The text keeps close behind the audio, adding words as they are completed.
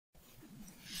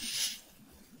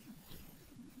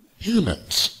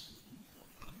Humans.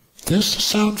 This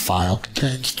sound file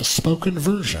contains the spoken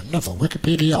version of a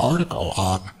Wikipedia article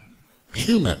on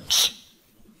humans.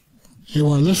 You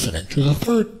are listening to the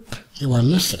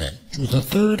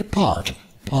third part,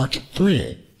 Part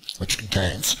 3, which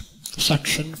contains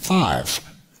Section 5,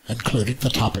 including the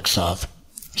topics of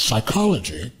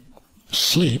psychology,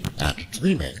 sleep and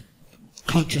dreaming,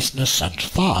 consciousness and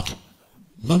thought,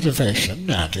 motivation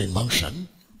and emotion,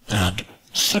 and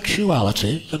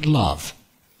sexuality and love.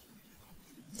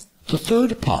 The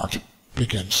third part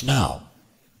begins now.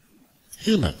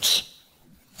 Humans.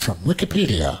 From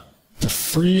Wikipedia, the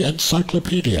free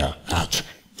encyclopedia at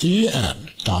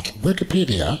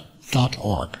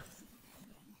en.wikipedia.org.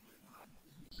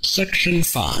 Section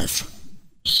 5.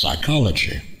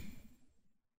 Psychology.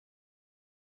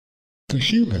 The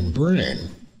human brain,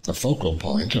 the focal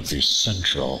point of the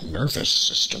central nervous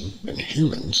system in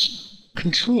humans,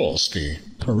 controls the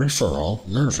peripheral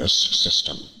nervous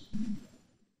system.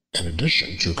 In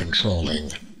addition to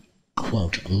controlling,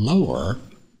 quote, lower,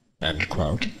 end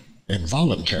quote,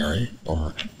 involuntary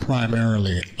or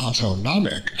primarily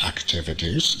autonomic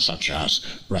activities such as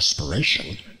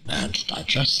respiration and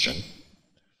digestion,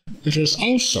 it is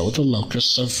also the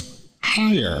locus of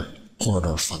higher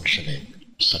order functioning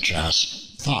such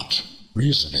as thought,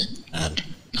 reasoning, and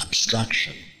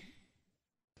abstraction.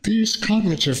 These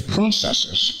cognitive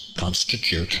processes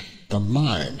constitute the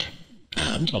mind,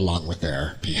 and, along with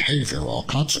their behavioral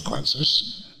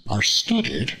consequences, are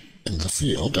studied in the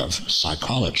field of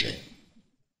psychology.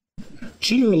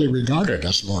 Generally regarded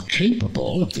as more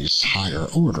capable of these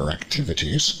higher-order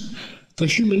activities, the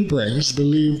human brain is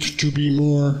believed to be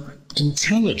more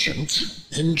intelligent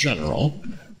in general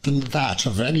than that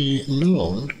of any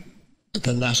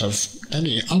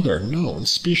other known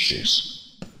species.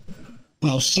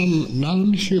 While some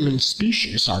non-human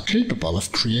species are capable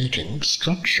of creating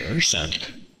structures and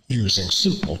using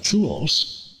simple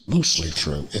tools, mostly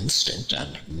through instinct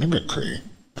and mimicry,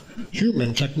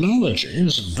 human technology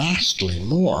is vastly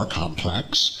more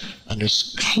complex and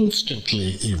is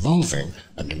constantly evolving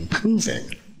and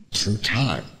improving through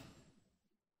time.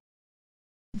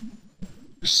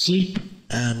 Sleep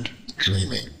and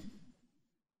dreaming.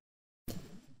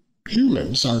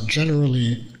 Humans are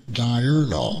generally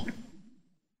diurnal.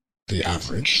 The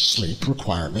average sleep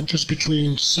requirement is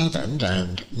between 7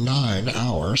 and 9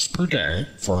 hours per day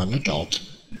for an adult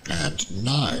and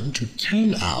 9 to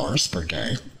 10 hours per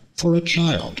day for a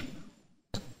child.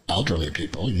 Elderly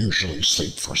people usually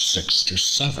sleep for 6 to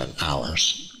 7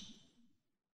 hours.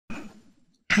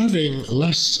 Having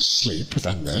less sleep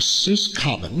than this is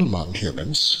common among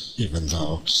humans, even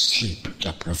though sleep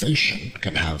deprivation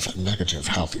can have negative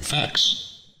health effects.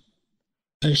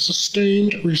 A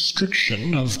sustained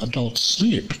restriction of adult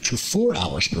sleep to 4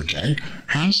 hours per day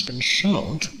has been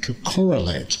shown to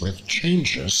correlate with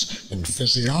changes in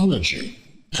physiology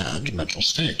and mental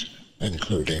state,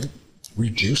 including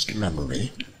reduced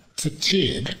memory,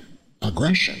 fatigue,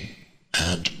 aggression,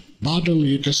 and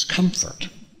bodily discomfort.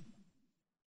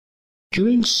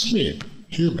 During sleep,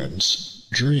 humans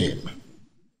dream.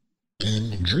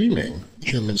 In dreaming,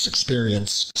 humans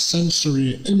experience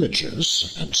sensory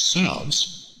images and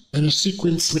sounds in a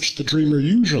sequence which the dreamer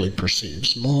usually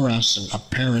perceives more as an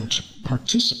apparent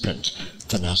participant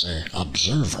than as an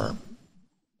observer.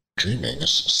 Dreaming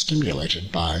is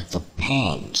stimulated by the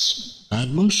pons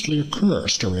and mostly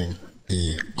occurs during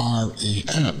the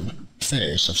REM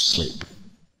phase of sleep.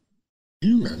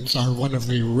 Humans are one of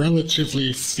the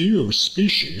relatively few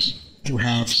species who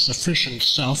have sufficient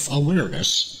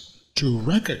self-awareness to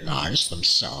recognize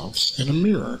themselves in a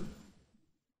mirror.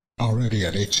 Already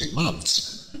at 18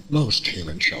 months, most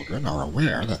human children are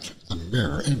aware that the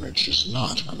mirror image is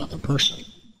not another person.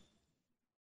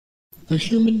 The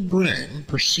human brain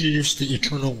perceives the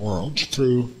eternal world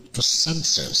through the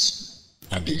senses,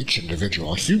 and each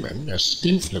individual human is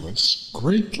influenced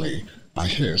greatly by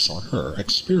his or her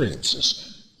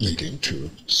experiences, leading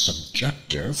to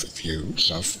subjective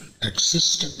views of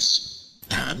existence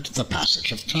and the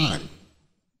passage of time.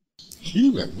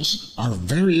 Humans are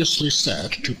variously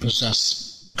said to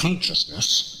possess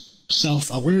consciousness,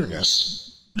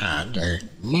 self-awareness, and a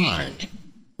mind,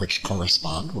 which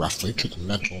correspond roughly to the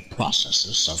mental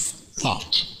processes of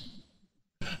thought.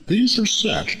 These are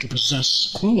said to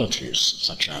possess qualities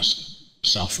such as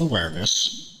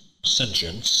self-awareness,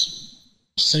 sentience,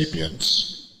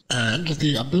 sapience, and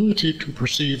the ability to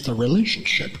perceive the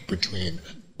relationship between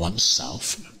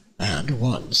oneself and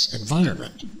one's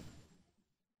environment.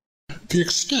 The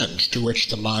extent to which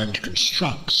the mind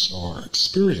constructs or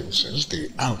experiences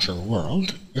the outer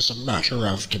world is a matter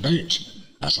of debate,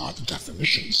 as are the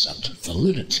definitions and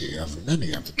validity of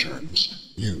many of the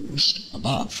terms used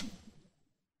above.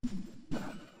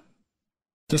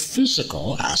 The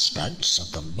physical aspects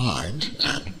of the mind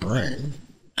and brain,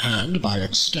 and by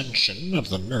extension of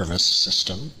the nervous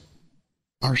system,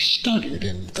 are studied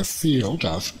in the field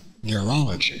of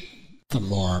neurology, the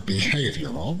more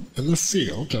behavioral in the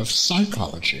field of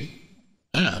psychology,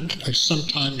 and a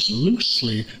sometimes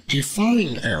loosely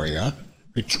defined area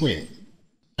between,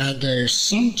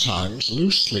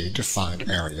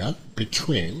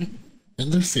 in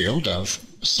the field of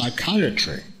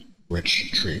psychiatry,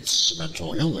 which treats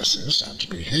mental illnesses and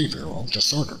behavioral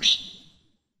disorders.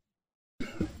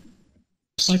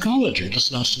 Psychology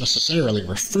does not necessarily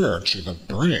refer to the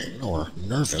brain or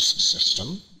nervous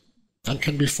system, and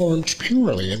can be formed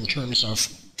purely in terms of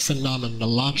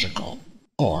phenomenological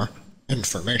or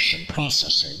information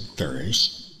processing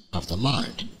theories of the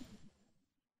mind.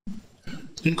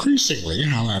 Increasingly,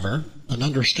 however, an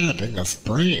understanding of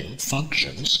brain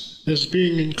functions is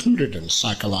being included in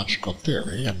psychological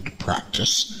theory and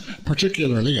practice,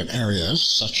 particularly in areas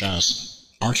such as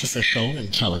artificial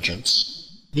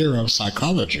intelligence,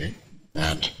 neuropsychology,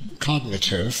 and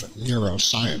cognitive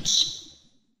neuroscience.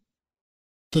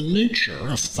 The nature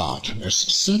of thought is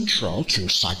central to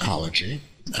psychology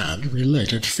and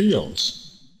related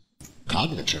fields.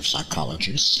 Cognitive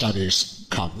psychology studies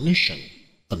cognition,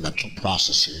 the mental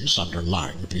processes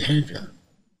underlying behavior.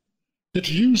 It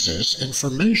uses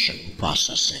information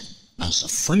processing as a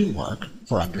framework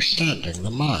for understanding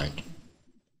the mind.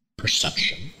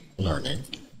 Perception, learning,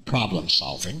 problem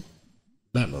solving,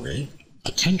 memory,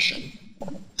 attention,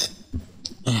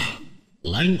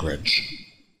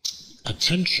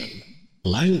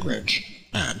 language,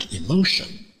 and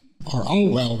emotion are all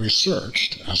well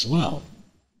researched as well.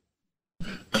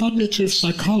 Cognitive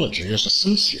psychology is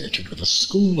associated with a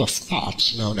school of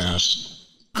thought known as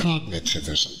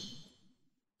cognitivism,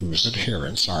 whose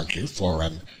adherents argue for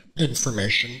an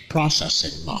information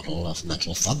processing model of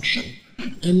mental function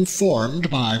informed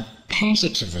by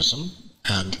positivism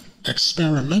and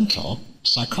experimental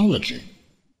psychology.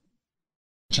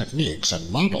 Techniques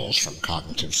and models from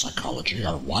cognitive psychology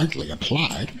are widely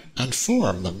applied and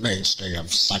form the mainstay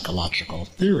of psychological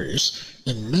theories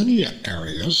in many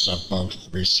areas of both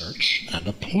research and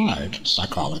applied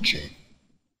psychology.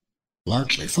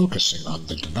 Largely focusing on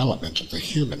the development of the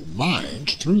human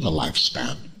mind through the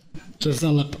lifespan,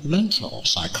 developmental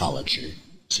psychology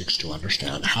seeks to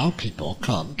understand how people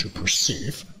come to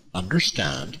perceive,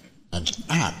 understand, and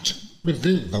act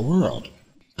within the world,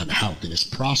 and how these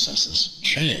processes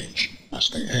change as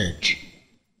they age.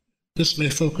 This may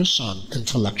focus on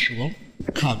intellectual,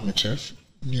 cognitive,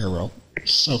 neuro,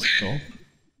 social,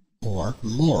 or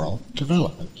moral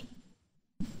development.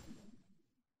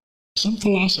 Some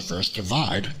philosophers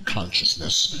divide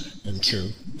consciousness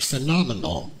into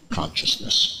phenomenal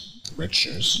consciousness, which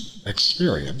is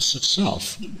experience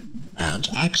itself, and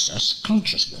access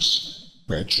consciousness,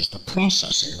 which is the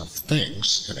processing of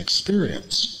things in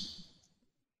experience.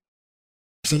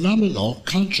 Phenomenal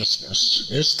consciousness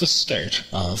is the state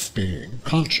of being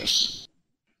conscious.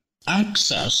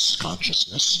 Access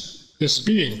consciousness is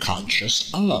being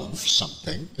conscious of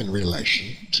something in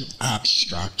relation to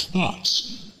abstract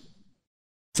thoughts.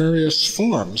 Various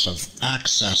forms of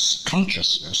access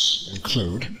consciousness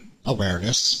include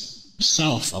awareness,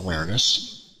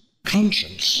 self-awareness,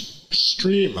 conscience,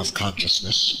 stream of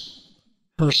consciousness,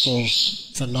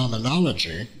 Husserl's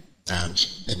phenomenology, and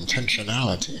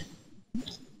intentionality.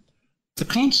 The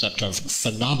concept of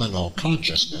phenomenal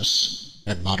consciousness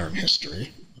in modern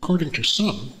history, according to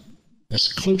some,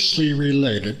 is closely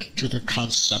related to the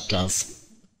concept of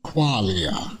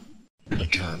qualia, the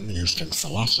term used in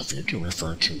philosophy to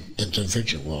refer to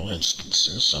individual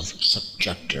instances of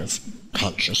subjective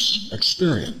conscious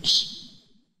experience.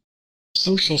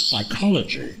 Social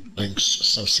psychology links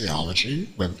sociology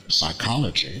with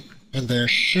psychology in their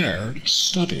shared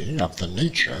study of the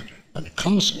nature and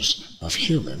causes of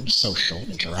human social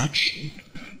interaction,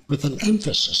 with an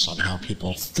emphasis on how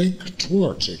people think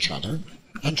towards each other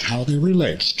and how they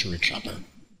relate to each other.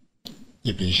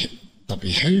 The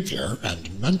behavior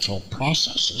and mental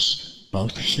processes,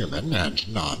 both human and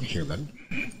non-human,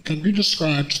 can be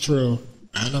described through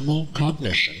animal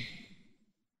cognition,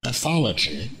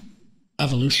 ethology,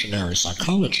 evolutionary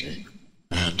psychology,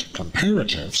 and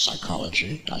comparative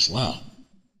psychology as well.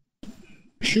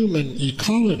 Human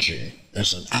ecology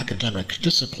is an academic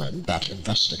discipline that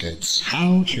investigates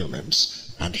how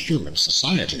humans and human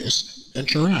societies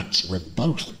interact with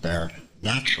both their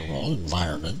natural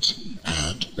environment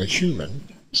and the human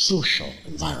social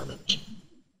environment.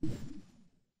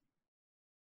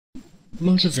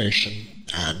 Motivation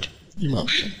and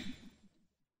emotion.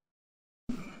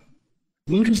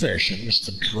 Motivation is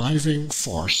the driving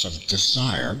force of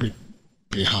desire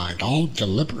behind all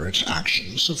deliberate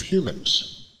actions of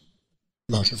humans.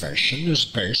 Motivation is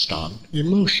based on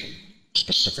emotion,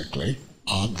 specifically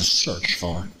on the search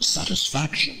for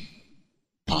satisfaction,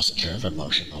 positive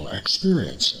emotional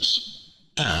experiences,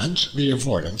 and the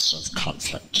avoidance of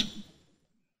conflict.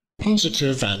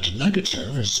 Positive and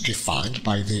negative is defined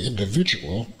by the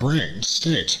individual brain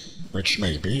state, which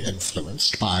may be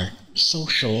influenced by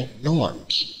social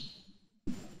norms.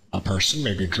 A person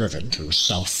may be driven to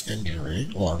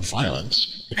self-injury or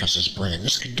violence because his brain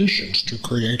is conditioned to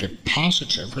create a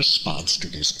positive response to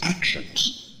these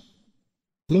actions.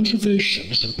 Motivation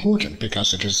is important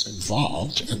because it is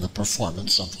involved in the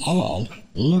performance of all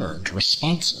learned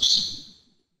responses.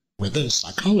 Within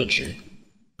psychology,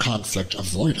 conflict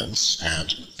avoidance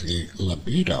and the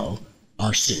libido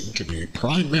are seen to be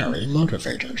primary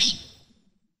motivators.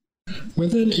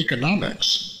 Within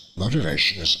economics,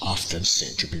 motivation is often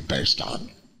seen to be based on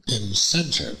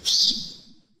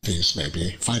incentives. These may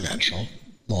be financial,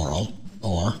 moral,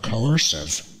 or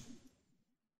coercive.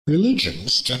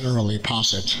 Religions generally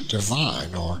posit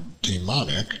divine or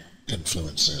demonic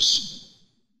influences.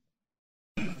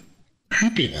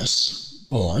 Happiness,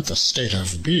 or the state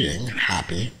of being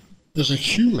happy, is a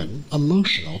human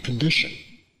emotional condition.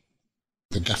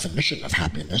 The definition of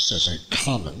happiness is a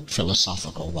common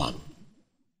philosophical one.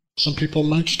 Some people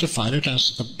might define it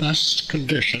as the best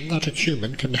condition that a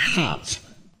human can have,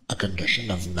 a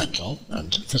condition of mental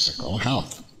and physical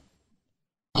health.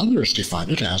 Others define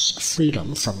it as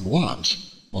freedom from want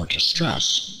or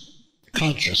distress,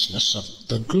 consciousness of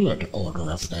the good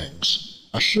order of things,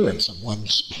 assurance of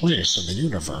one's place in the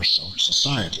universe or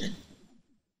society.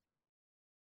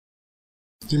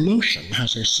 Emotion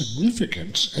has a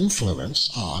significant influence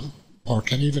on, or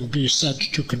can even be said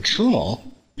to control,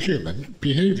 human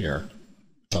behavior,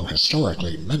 though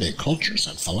historically many cultures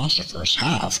and philosophers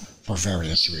have, for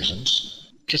various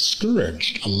reasons,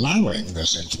 discouraged allowing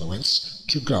this influence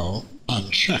to go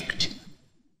unchecked.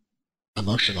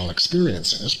 Emotional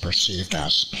experiences perceived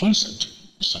as pleasant,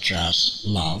 such as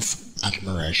love,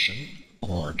 admiration,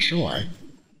 or joy,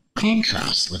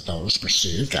 contrast with those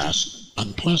perceived as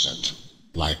unpleasant,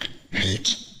 like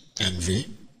hate, envy,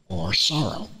 or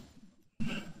sorrow.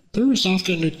 There is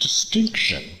often a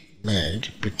distinction made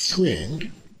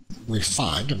between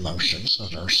refined emotions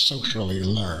that are socially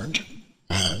learned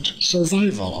and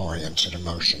survival-oriented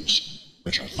emotions,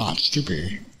 which are thought to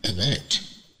be innate.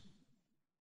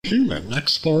 Human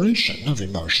exploration of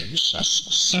emotions as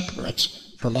separate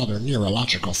from other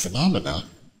neurological phenomena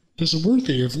is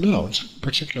worthy of note,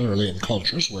 particularly in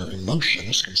cultures where emotion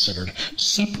is considered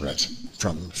separate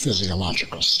from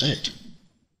physiological state.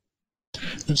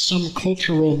 In some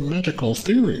cultural medical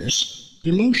theories,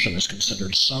 emotion is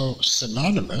considered so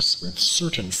synonymous with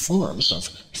certain forms of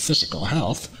physical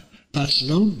health that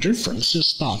no difference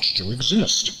is thought to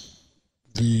exist.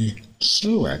 The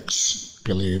Stoics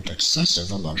believed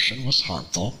excessive emotion was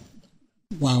harmful,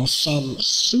 while some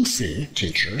Sufi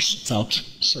teachers felt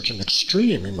certain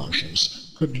extreme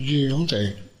emotions could yield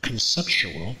a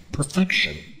conceptual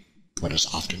perfection, what is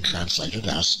often translated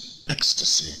as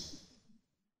ecstasy.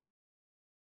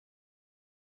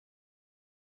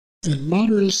 In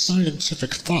modern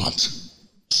scientific thought,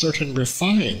 certain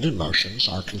refined emotions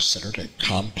are considered a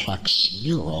complex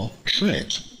neural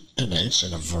trait, innate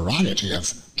in a variety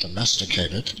of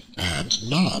domesticated and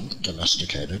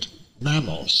non-domesticated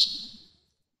mammals.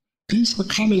 These were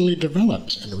commonly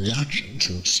developed in reaction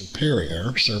to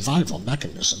superior survival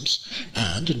mechanisms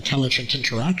and intelligent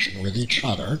interaction with each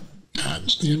other and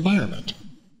the environment.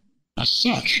 As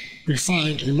such,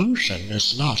 refined emotion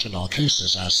is not in all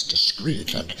cases as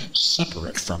discrete and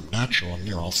separate from natural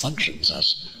neural functions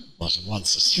as was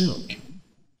once assumed.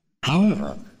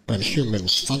 However, when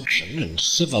humans function in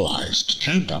civilized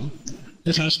tandem,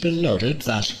 it has been noted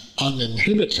that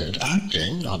uninhibited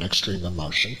acting on extreme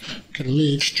emotion can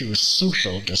lead to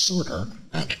social disorder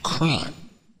and crime.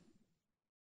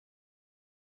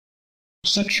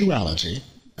 Sexuality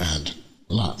and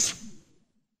love.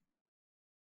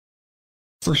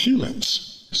 For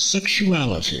humans,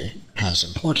 sexuality has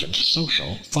important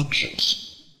social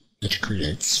functions. It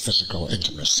creates physical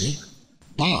intimacy,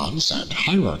 bonds and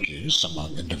hierarchies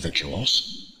among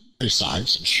individuals,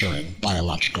 besides ensuring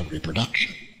biological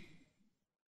reproduction.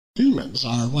 Humans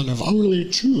are one of only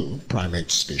two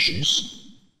primate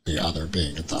species, the other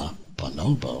being the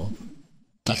bonobo,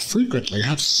 that frequently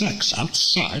have sex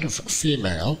outside of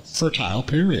female fertile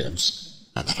periods,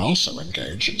 and that also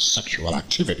engage in sexual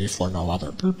activity for no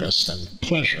other purpose than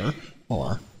pleasure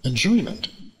or enjoyment,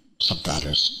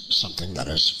 something that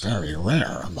is very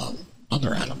rare among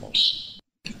other animals.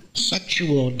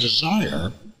 Sexual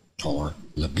desire, or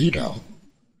libido,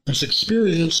 is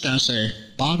experienced as a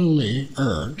bodily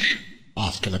urge,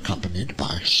 often accompanied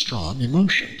by strong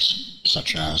emotions,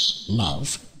 such as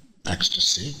love,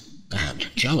 ecstasy, and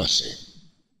jealousy.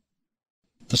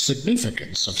 The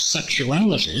significance of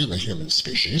sexuality in the human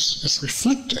species is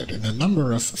reflected in a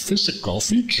number of physical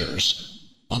features,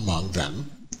 among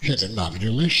them hidden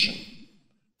ovulation,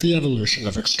 the evolution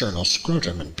of external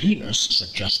scrotum and penis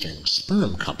suggesting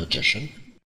sperm competition,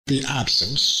 the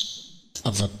absence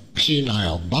of a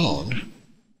penile bone,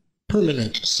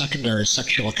 permanent secondary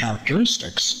sexual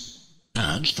characteristics,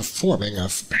 and the forming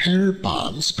of pair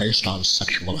bonds based on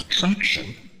sexual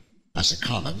attraction as a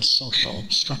common social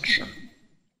structure.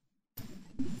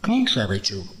 Contrary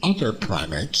to other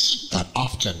primates that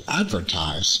often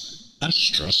advertise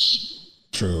estrus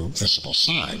through visible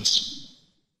signs,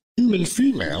 human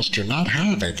females do not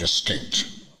have a distinct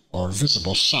or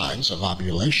visible signs of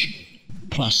ovulation.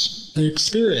 Plus, they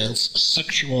experience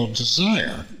sexual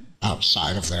desire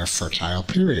outside of their fertile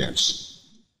periods.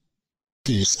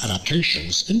 These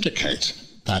adaptations indicate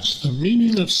that the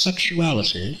meaning of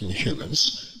sexuality in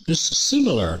humans is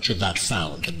similar to that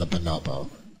found in the bonobo,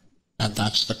 and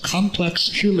that the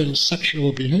complex human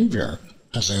sexual behavior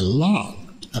has a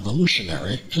long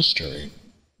evolutionary history.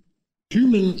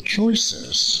 Human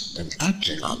choices in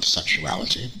acting on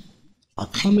sexuality are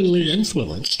commonly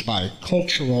influenced by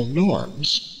cultural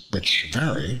norms which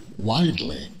vary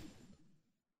widely.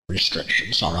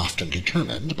 Restrictions are often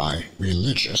determined by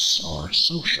religious or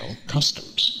social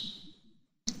customs.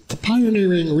 The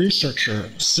pioneering researcher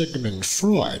Sigmund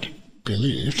Freud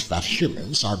believed that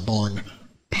humans are born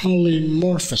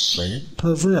polymorphously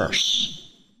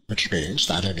perverse, which means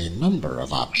that any number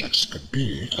of objects could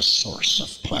be a source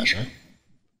of pleasure.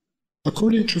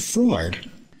 According to Freud,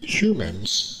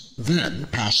 humans then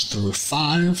pass through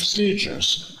 5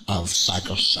 stages of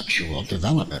psychosexual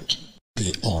development: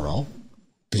 the oral,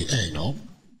 the anal,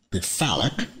 the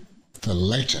phallic, the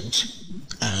latent,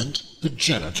 and the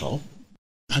genital,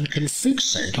 and can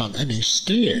fixate on any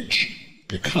stage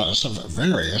because of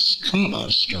various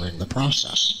traumas during the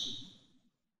process.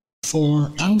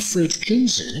 For Alfred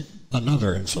Kinsey,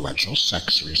 another influential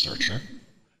sex researcher,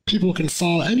 people can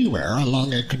fall anywhere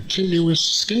along a continuous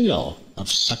scale of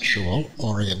sexual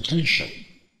orientation,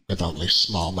 with only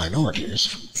small minorities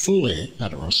fully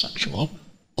heterosexual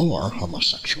or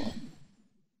homosexual.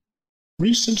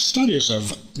 Recent studies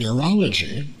of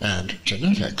neurology and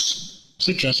genetics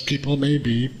suggest people may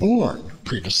be born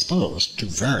predisposed to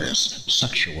various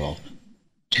sexual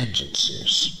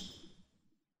tendencies.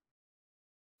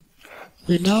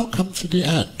 We now come to the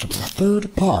end of the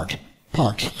third part,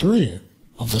 part 3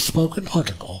 of the spoken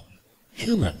article,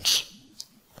 Humans.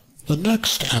 The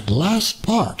next and last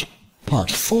part,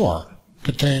 part 4,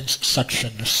 contains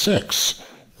section 6,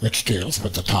 which deals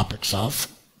with the topics of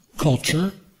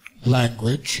culture,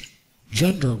 language,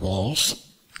 gender roles,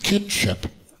 kinship,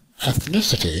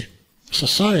 ethnicity,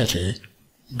 society,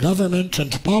 government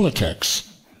and politics,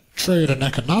 trade and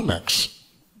economics,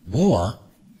 war,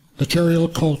 material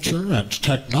culture and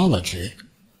technology,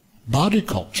 body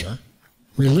culture,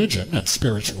 religion and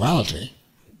spirituality,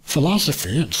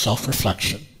 philosophy and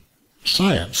self-reflection,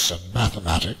 science and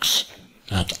mathematics,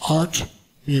 and art,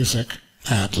 music,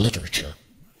 and literature.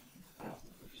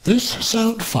 This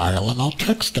sound file and all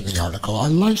text in the article are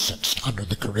licensed under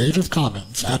the Creative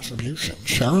Commons Attribution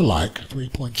Share Alike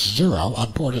 3.0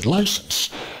 Unported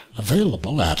License,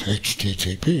 available at